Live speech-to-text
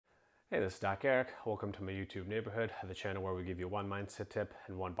Hey, this is Doc Eric. Welcome to my YouTube neighborhood, the channel where we give you one mindset tip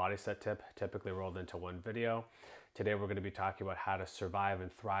and one body set tip, typically rolled into one video. Today we're going to be talking about how to survive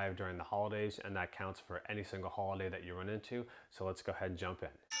and thrive during the holidays, and that counts for any single holiday that you run into. So let's go ahead and jump in.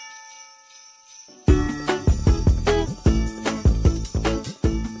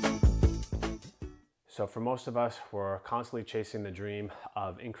 So for most of us, we're constantly chasing the dream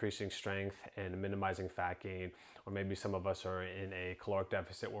of increasing strength and minimizing fat gain, or maybe some of us are in a caloric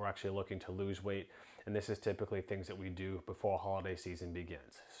deficit where we're actually looking to lose weight. And this is typically things that we do before holiday season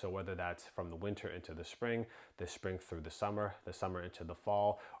begins. So whether that's from the winter into the spring through the summer into the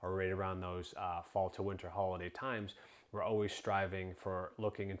fall, or right around those fall to winter holiday times, we're always striving for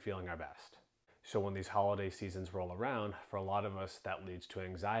looking and feeling our best. So when these holiday seasons roll around, for a lot of us, that leads to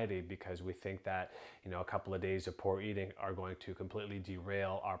anxiety because we think that, a couple of days of poor eating are going to completely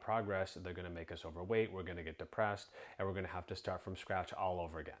derail our progress. They're going to make us overweight, we're going to get depressed, and we're going to have to start from scratch all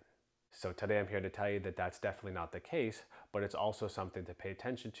over again. So today I'm here to tell you that that's definitely not the case, but it's also something to pay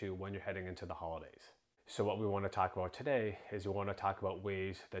attention to when you're heading into the holidays. So what we want to talk about today is we want to talk about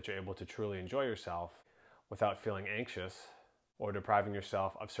ways that you're able to truly enjoy yourself without feeling anxious or depriving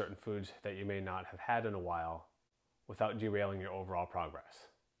yourself of certain foods that you may not have had in a while without derailing your overall progress.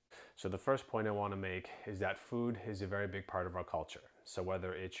 So the first point I want to make is that food is a very big part of our culture. So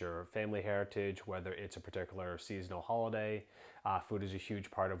whether it's your family heritage, whether it's a particular seasonal holiday, food is a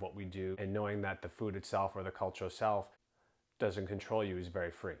huge part of what we do. And knowing that the food itself or the culture itself doesn't control you is very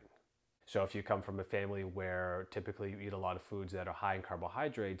freeing. So if you come from a family where typically you eat a lot of foods that are high in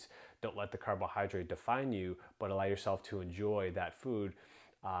carbohydrates, don't let the carbohydrate define you, but allow yourself to enjoy that food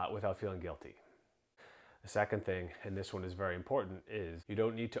without feeling guilty. The second thing, and this one is very important, is you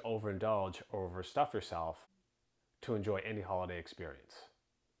don't need to overindulge or overstuff yourself to enjoy any holiday experience.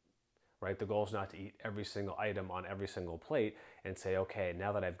 Right? The goal is not to eat every single item on every single plate and say, okay,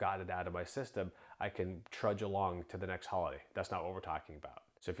 now that I've got it out of my system, I can trudge along to the next holiday. That's not what we're talking about.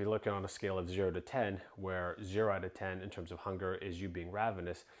 So if you're looking on a scale of 0 to 10, where 0 out of 10 in terms of hunger is you being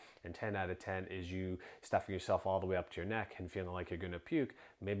ravenous, and 10 out of 10 is you stuffing yourself all the way up to your neck and feeling like you're going to puke,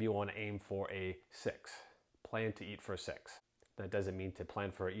 maybe you want to aim for a 6. Plan to eat for a 6. That doesn't mean to plan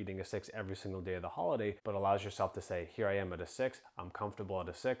for eating a 6 every single day of the holiday, but allows yourself to say, here I am at a 6, I'm comfortable at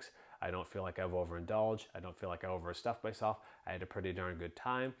a 6, I don't feel like I've overindulged, I don't feel like I overstuffed myself, I had a pretty darn good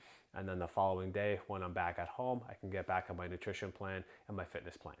time, and then the following day when I'm back at home, I can get back on my nutrition plan and my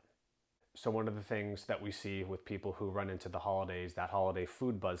fitness plan. So one of the things that we see with people who run into the holidays, that holiday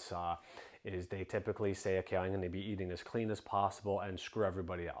food buzzsaw, is they typically say, okay, I'm going to be eating as clean as possible and screw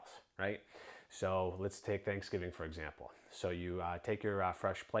everybody else, right? So let's take Thanksgiving, for example. So you take your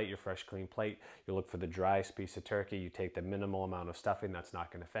fresh plate, your fresh clean plate, you look for the driest piece of turkey, you take the minimal amount of stuffing that's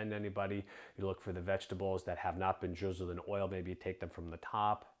not going to offend anybody, you look for the vegetables that have not been drizzled in oil, maybe you take them from the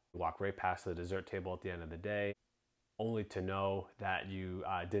top, you walk right past the dessert table at the end of the day, only to know that you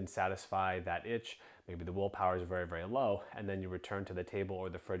didn't satisfy that itch. Maybe the willpower is very, very low, and then you return to the table or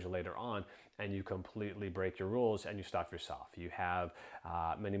the fridge later on and you completely break your rules and you stuff yourself. You have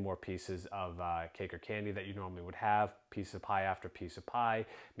many more pieces of cake or candy that you normally would have, piece of pie after piece of pie.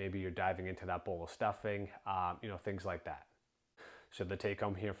 Maybe you're diving into that bowl of stuffing, things like that. So the take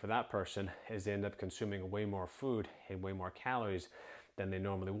home here for that person is they end up consuming way more food and way more calories than they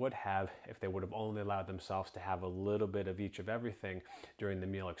normally would have if they would have only allowed themselves to have a little bit of each of everything during the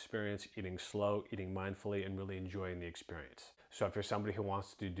meal experience, eating slow, eating mindfully, and really enjoying the experience. So if you're somebody who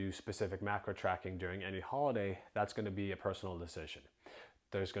wants to do specific macro tracking during any holiday, that's going to be a personal decision.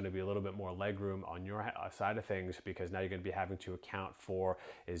 There's going to be a little bit more leg room on your side of things because now you're going to be having to account for,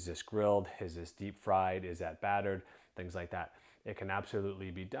 is this grilled, is this deep fried, is that battered, things like that. It can absolutely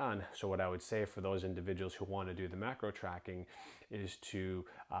be done. So what I would say for those individuals who want to do the macro tracking is to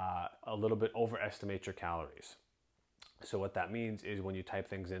a little bit overestimate your calories. So what that means is when you type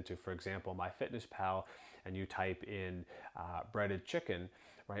things into, for example, MyFitnessPal, and you type in breaded chicken,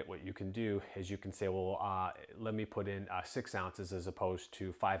 right? What you can do is you can say, well, let me put in 6 ounces as opposed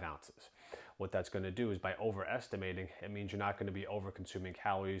to 5 ounces. What that's going to do is by overestimating, it means you're not going to be over consuming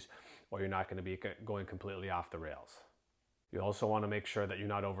calories or you're not going to be going completely off the rails. You also want to make sure that you're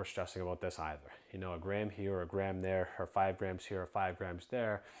not overstressing about this either. A gram here or a gram there, or 5 grams here or 5 grams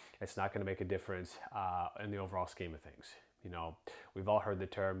there, it's not going to make a difference in the overall scheme of things. We've all heard the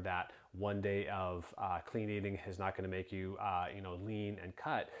term that one day of clean eating is not going to make you, lean and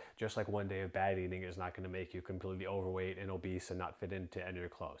cut, just like one day of bad eating is not going to make you completely overweight and obese and not fit into any of your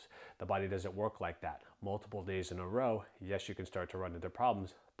clothes. The body doesn't work like that. Multiple days in a row, yes, you can start to run into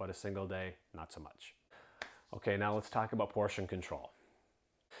problems, but a single day, not so much. Okay, now let's talk about portion control.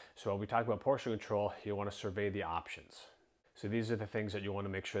 So when we talk about portion control, you want to survey the options. So these are the things that you want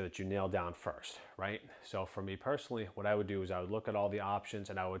to make sure that you nail down first, right? So for me personally, what I would do is I would look at all the options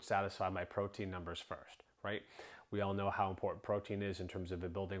and I would satisfy my protein numbers first, right? We all know how important protein is in terms of a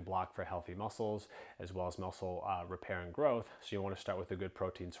building block for healthy muscles, as well as muscle repair and growth. So you want to start with a good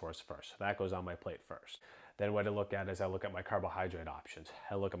protein source first. So that goes on my plate first. Then what I look at is I look at my carbohydrate options.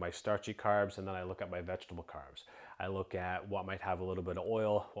 I look at my starchy carbs, and then I look at my vegetable carbs. I look at what might have a little bit of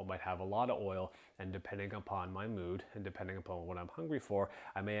oil, what might have a lot of oil, and depending upon my mood and depending upon what I'm hungry for,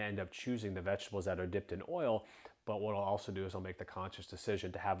 I may end up choosing the vegetables that are dipped in oil. But what I'll also do is I'll make the conscious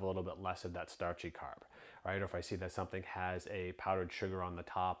decision to have a little bit less of that starchy carb, right? Or if I see that something has a powdered sugar on the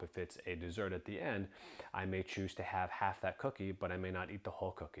top, if it's a dessert at the end, I may choose to have half that cookie, but I may not eat the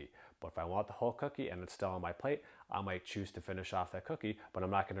whole cookie. But if I want the whole cookie and it's still on my plate, I might choose to finish off that cookie, but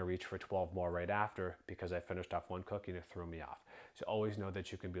I'm not going to reach for 12 more right after because I finished off one cookie and it threw me off. So always know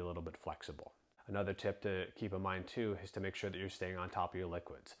that you can be a little bit flexible. Another tip to keep in mind too is to make sure that you're staying on top of your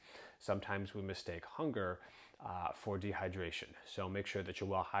liquids. Sometimes we mistake hunger for dehydration. So make sure that you're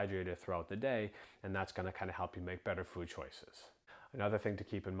well hydrated throughout the day, and that's going to kind of help you make better food choices. Another thing to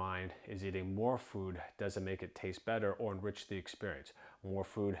keep in mind is eating more food doesn't make it taste better or enrich the experience. More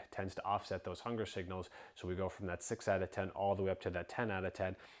food tends to offset those hunger signals, so we go from that 6 out of 10 all the way up to that 10 out of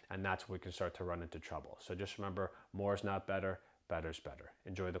 10, and that's where we can start to run into trouble. So just remember, more is not better. Better's better.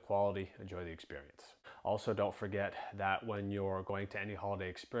 Enjoy the quality, enjoy the experience. Also, don't forget that when you're going to any holiday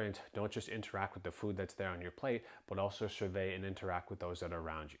experience, don't just interact with the food that's there on your plate, but also survey and interact with those that are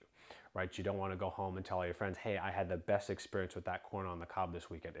around you, right? You don't want to go home and tell all your friends, hey, I had the best experience with that corn on the cob this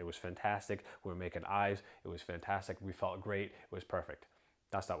weekend. It was fantastic. We were making eyes. It was fantastic. We felt great. It was perfect.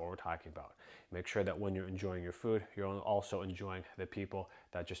 That's not what we're talking about. Make sure that when you're enjoying your food, you're also enjoying the people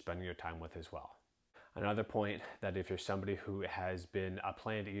that you're spending your time with as well. Another point, that if you're somebody who has been a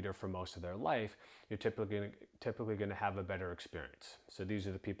planned eater for most of their life, you're typically going to have a better experience. So these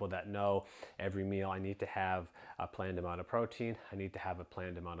are the people that know every meal I need to have a planned amount of protein, I need to have a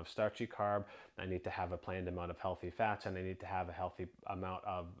planned amount of starchy carb, I need to have a planned amount of healthy fats, and I need to have a healthy amount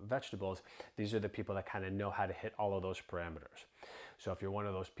of vegetables. These are the people that kind of know how to hit all of those parameters. So if you're one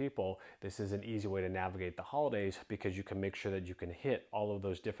of those people, this is an easy way to navigate the holidays because you can make sure that you can hit all of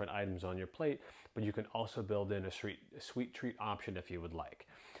those different items on your plate, but you can also build in a sweet treat option if you would like.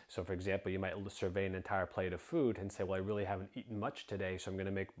 So for example, you might survey an entire plate of food and say, well, I really haven't eaten much today, so I'm going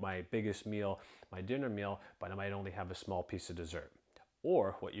to make my biggest meal my dinner meal, but I might only have a small piece of dessert.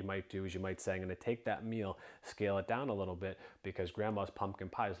 Or what you might do is you might say, I'm going to take that meal, scale it down a little bit because grandma's pumpkin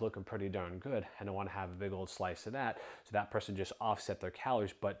pie is looking pretty darn good and I want to have a big old slice of that. So that person just offset their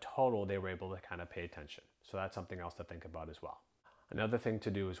calories, but total they were able to kind of pay attention. So that's something else to think about as well. Another thing to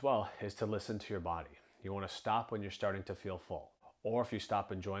do as well is to listen to your body. You want to stop when you're starting to feel full, or if you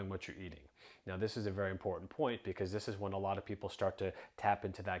stop enjoying what you're eating. Now this is a very important point because this is when a lot of people start to tap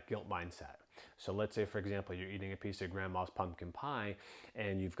into that guilt mindset. So let's say, for example, you're eating a piece of grandma's pumpkin pie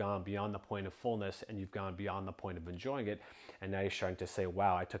and you've gone beyond the point of fullness and you've gone beyond the point of enjoying it. And now you're starting to say,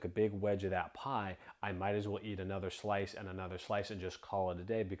 wow, I took a big wedge of that pie. I might as well eat another slice and just call it a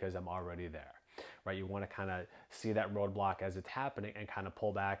day because I'm already there, right? You want to kind of see that roadblock as it's happening and kind of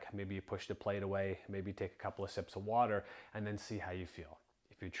pull back. Maybe you push the plate away, maybe take a couple of sips of water and then see how you feel.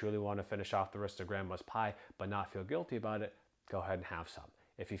 If you truly want to finish off the rest of grandma's pie but not feel guilty about it, go ahead and have some.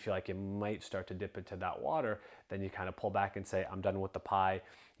 If you feel like you might start to dip into that water, then you kind of pull back and say, I'm done with the pie,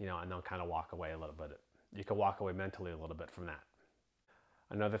 and then kind of walk away a little bit. You can walk away mentally a little bit from that.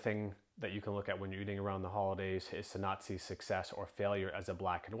 Another thing that you can look at when you're eating around the holidays is to not see success or failure as a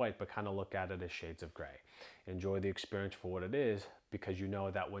black and white, but kind of look at it as shades of gray. Enjoy the experience for what it is, because you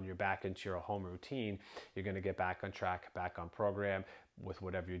know that when you're back into your home routine, you're going to get back on track, back on program with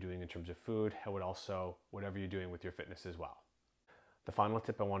whatever you're doing in terms of food, and also whatever you're doing with your fitness as well. The final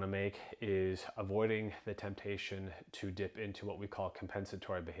tip I want to make is avoiding the temptation to dip into what we call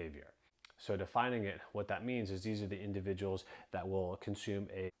compensatory behavior. So defining it, what that means is these are the individuals that will consume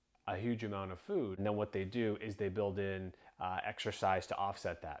a huge amount of food, and then what they do is they build in exercise to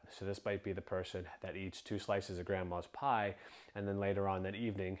offset that. So this might be the person that eats 2 slices of grandma's pie and then later on that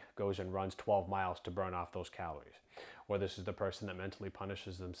evening goes and runs 12 miles to burn off those calories. Or this is the person that mentally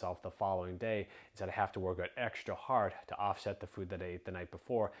punishes themselves the following day instead of have to work out extra hard to offset the food that they ate the night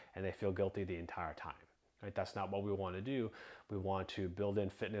before, and they feel guilty the entire time. Right? That's not what we want to do. We want to build in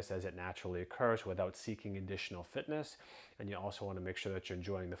fitness as it naturally occurs without seeking additional fitness. And you also want to make sure that you're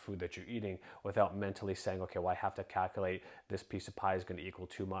enjoying the food that you're eating without mentally saying, okay, well, I have to calculate this piece of pie is going to equal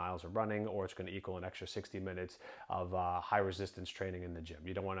 2 miles of running, or it's going to equal an extra 60 minutes of high resistance training in the gym.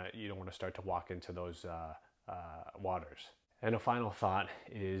 You don't want to start to walk into those waters. And a final thought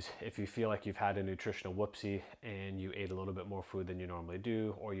is, if you feel like you've had a nutritional whoopsie and you ate a little bit more food than you normally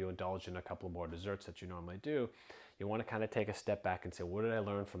do, or you indulge in a couple more desserts that you normally do, you want to kind of take a step back and say, what did I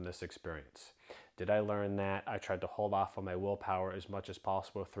learn from this experience? Did I learn that I tried to hold off on my willpower as much as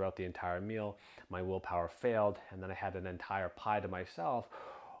possible throughout the entire meal? My willpower failed, and then I had an entire pie to myself.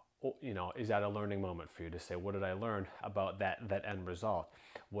 Is that a learning moment for you to say, what did I learn about that end result?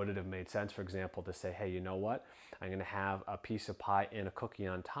 Would it have made sense, for example, to say, hey, you know what? I'm going to have a piece of pie and a cookie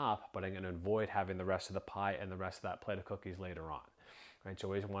on top, but I'm going to avoid having the rest of the pie and the rest of that plate of cookies later on. Right? So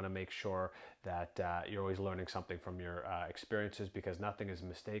you always want to make sure that you're always learning something from your experiences, because nothing is a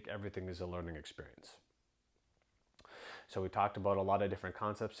mistake. Everything is a learning experience. So we talked about a lot of different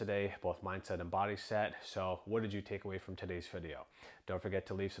concepts today, both mindset and body set. So what did you take away from today's video? Don't forget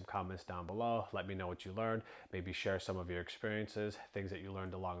to leave some comments down below. Let me know what you learned. Maybe share some of your experiences, things that you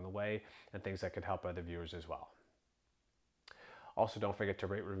learned along the way, and things that could help other viewers as well. Also, don't forget to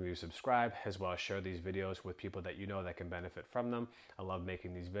rate, review, subscribe, as well as share these videos with people that you know that can benefit from them. I love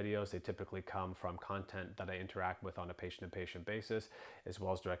making these videos. They typically come from content that I interact with on a patient-to-patient basis, as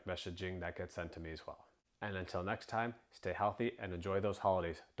well as direct messaging that gets sent to me as well. And until next time, stay healthy and enjoy those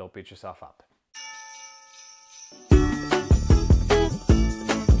holidays. Don't beat yourself up.